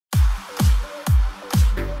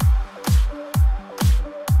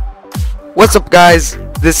What's up, guys?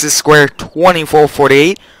 This is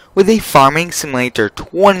Square2448 with a Farming Simulator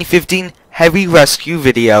 2015 heavy rescue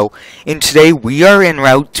video, and today we are en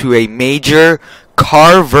route to a major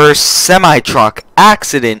car vs semi-truck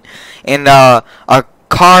accident, and a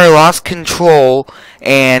car lost control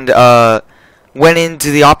and went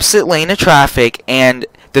into the opposite lane of traffic, and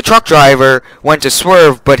the truck driver went to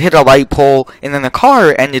swerve but hit a light pole, and then the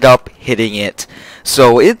car ended up hitting it.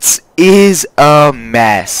 So it is a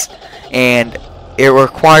mess, and it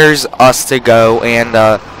requires us to go, and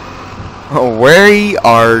we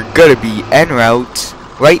are gonna be en route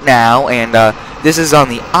right now, and this is on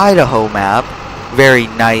the Idaho map. Very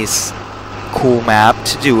nice, cool map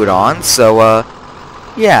to do it on. So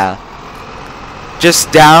yeah,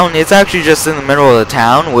 just down, it's actually just in the middle of the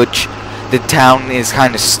town, which the town is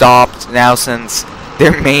kind of stopped now since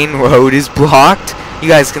their main road is blocked. You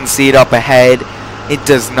guys can see it up ahead. It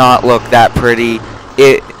does not look that pretty.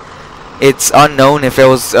 It's unknown if it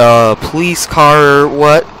was a police car or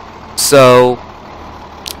what. So,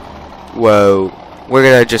 whoa, we're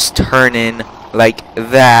gonna just turn in like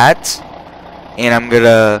that, and I'm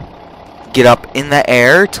gonna get up in the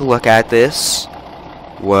air to look at this.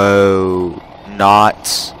 Whoa, not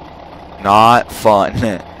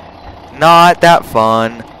fun. Not that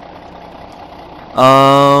fun.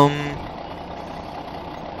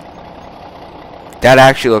 That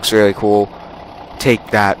actually looks really cool.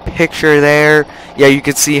 Take that picture there. Yeah, you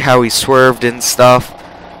can see how he swerved and stuff.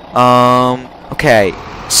 Okay,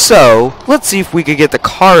 so let's see if we could get the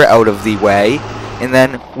car out of the way, and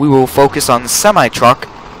then we will focus on the semi-truck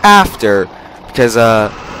after, because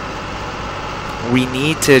we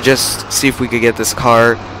need to just see if we could get this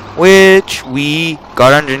car, which we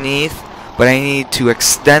got underneath, but I need to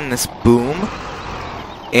extend this boom,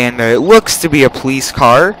 and it looks to be a police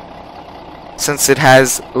car since it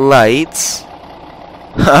has lights.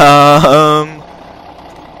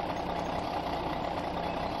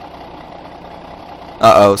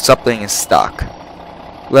 Uh-oh, something is stuck.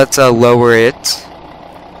 Let's lower it.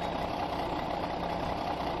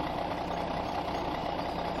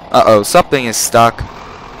 Uh-oh, something is stuck.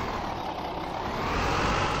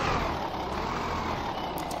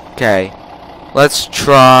 Okay, let's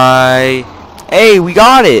try. Hey, we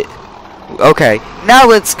got it! Okay, now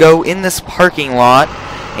let's go in this parking lot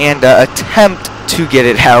and attempt to get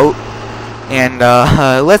it out. And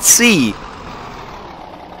let's see.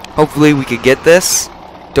 Hopefully we could get this.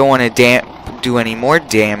 Don't want to do any more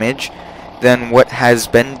damage than what has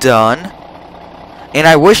been done. And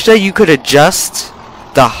I wish that you could adjust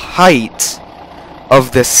the height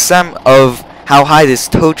of the of how high this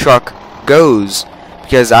tow truck goes,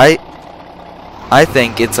 because I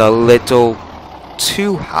think it's a little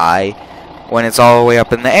too high when it's all the way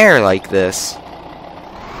up in the air like this.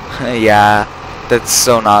 Yeah, that's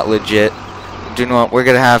so not legit. Do you know what? We're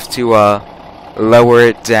gonna have to lower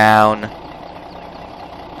it down.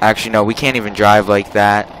 Actually, no, we can't even drive like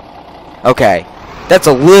that. Okay, that's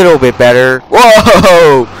a little bit better.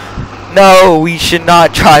 Whoa! No, we should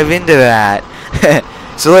not drive into that.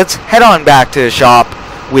 So let's head on back to the shop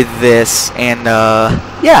with this, and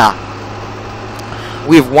yeah.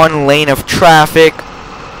 We have one lane of traffic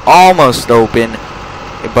almost open,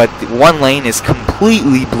 but one lane is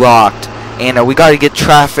completely blocked, and we gotta get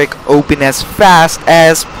traffic open as fast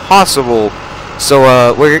as possible.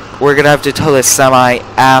 So we're gonna have to tow the semi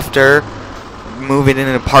after, move it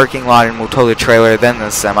into the parking lot, and we'll tow the trailer, then the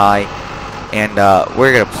semi, and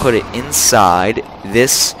we're gonna put it inside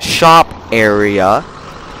this shop area,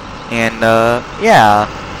 and yeah,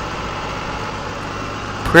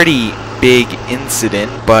 pretty big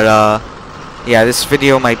incident, but yeah, this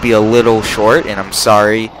video might be a little short, and I'm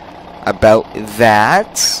sorry about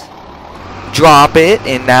that. Drop it,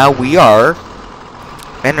 and now we are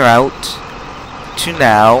en route to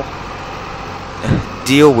now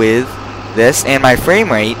deal with this, and my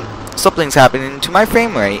frame rate. Something's happening to my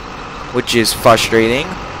frame rate, which is frustrating.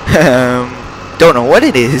 Don't know what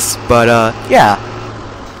it is, but yeah.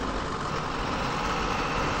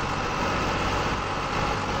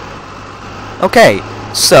 Okay,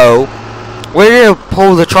 so we're gonna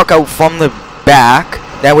pull the truck out from the back.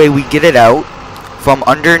 That way we get it out from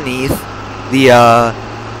underneath the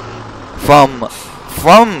from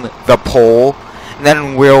the pole, and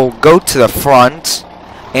then we'll go to the front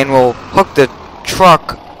and we'll hook the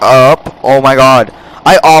truck up. Oh my god,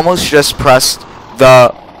 I almost just pressed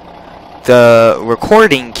the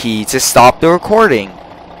recording key to stop the recording.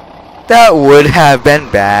 That would have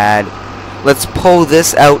been bad. Let's pull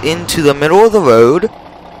this out into the middle of the road.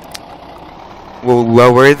 We'll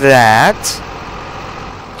lower that.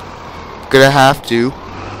 Gonna have to.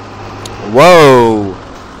 Whoa!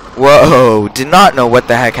 Whoa, did not know what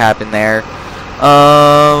the heck happened there.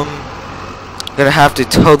 Gonna have to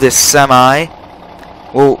tow this semi.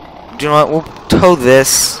 Well, do you know what? We'll tow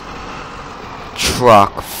this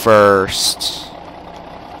truck first.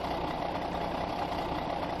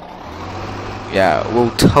 Yeah,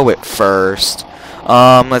 we'll tow it first.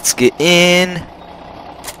 Let's get in.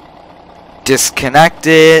 Disconnect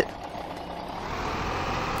it.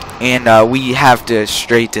 And we have to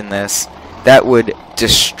straighten this. That would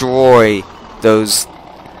destroy those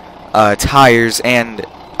tires, and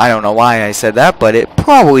I don't know why I said that, but it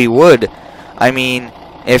probably would. I mean,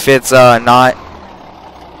 if it's not,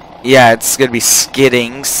 yeah, it's gonna be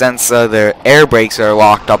skidding since the air brakes are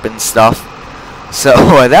locked up and stuff. So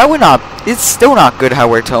that would not, it's still not good how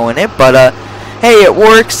we're towing it, but hey, it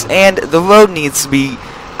works, and the road needs to be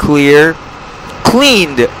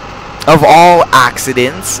cleaned of all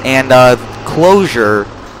accidents, and closure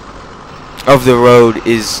of the road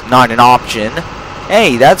is not an option.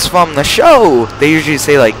 Hey, that's from the show. They usually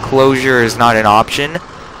say like closure is not an option.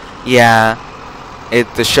 Yeah,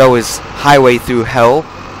 the show is Highway Through Hell.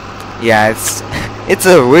 Yeah, it's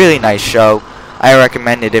a really nice show. I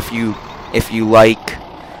recommend it if you like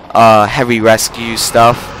heavy rescue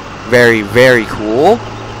stuff. Very, very cool.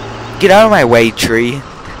 Get out of my way, tree.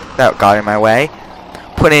 That got in my way.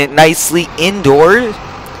 Put it nicely indoor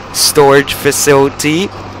storage facility.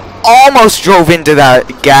 Almost drove into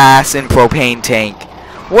that gas and propane tank.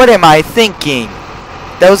 What am I thinking?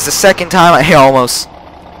 That was the second time I almost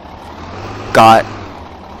got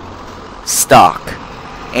stuck.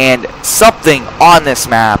 And something on this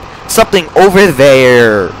map, something over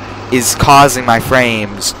there, is causing my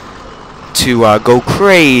frames to go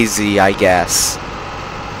crazy, I guess.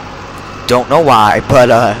 Don't know why, but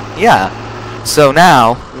yeah. So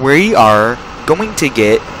now we are going to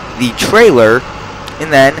get the trailer,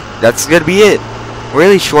 and then that's gonna be it.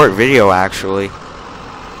 Really short video, actually.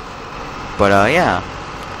 But yeah.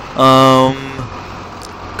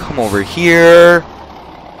 Come over here.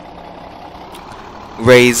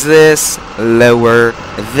 Raise this. Lower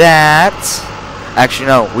that. Actually,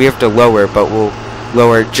 no, we have to lower, but we'll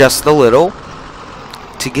lower just a little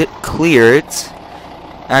to get cleared.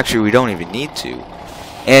 Actually, we don't even need to.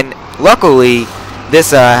 And luckily,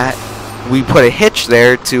 this we put a hitch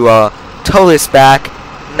there to tow this back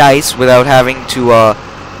nice without having to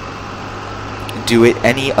do it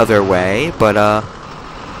any other way. But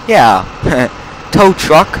yeah,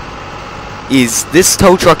 this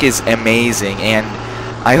tow truck is amazing, and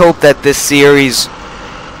I hope that this series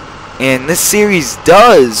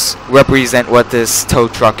does represent what this tow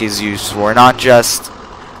truck is used for, not just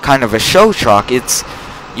kind of a show truck. It's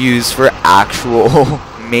used for actual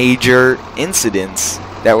major incidents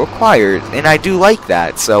that required, and I do like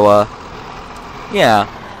that. So yeah,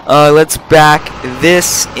 let's back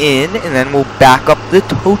this in, and then we'll back up the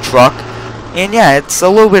tow truck. And yeah, it's a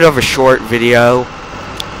little bit of a short video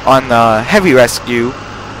on the heavy rescue,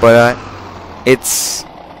 but it's,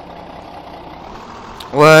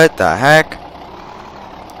 what the heck?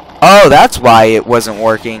 Oh, that's why it wasn't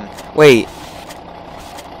working. Wait.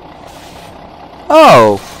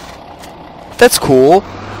 Oh, that's cool.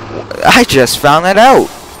 I just found that out.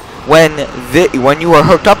 When you are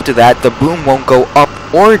hooked up to that, the boom won't go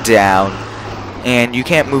up or down, and you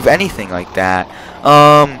can't move anything like that.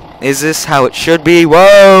 Is this how it should be?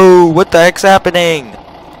 Whoa, what the heck's happening?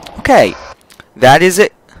 Okay, that is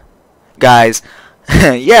it, guys.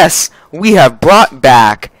 Yes, we have brought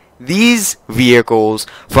back these vehicles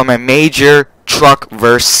from a major truck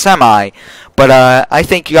versus semi. But I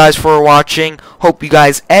thank you guys for watching. Hope you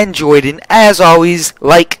guys enjoyed, and as always,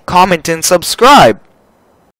 like, comment, and subscribe.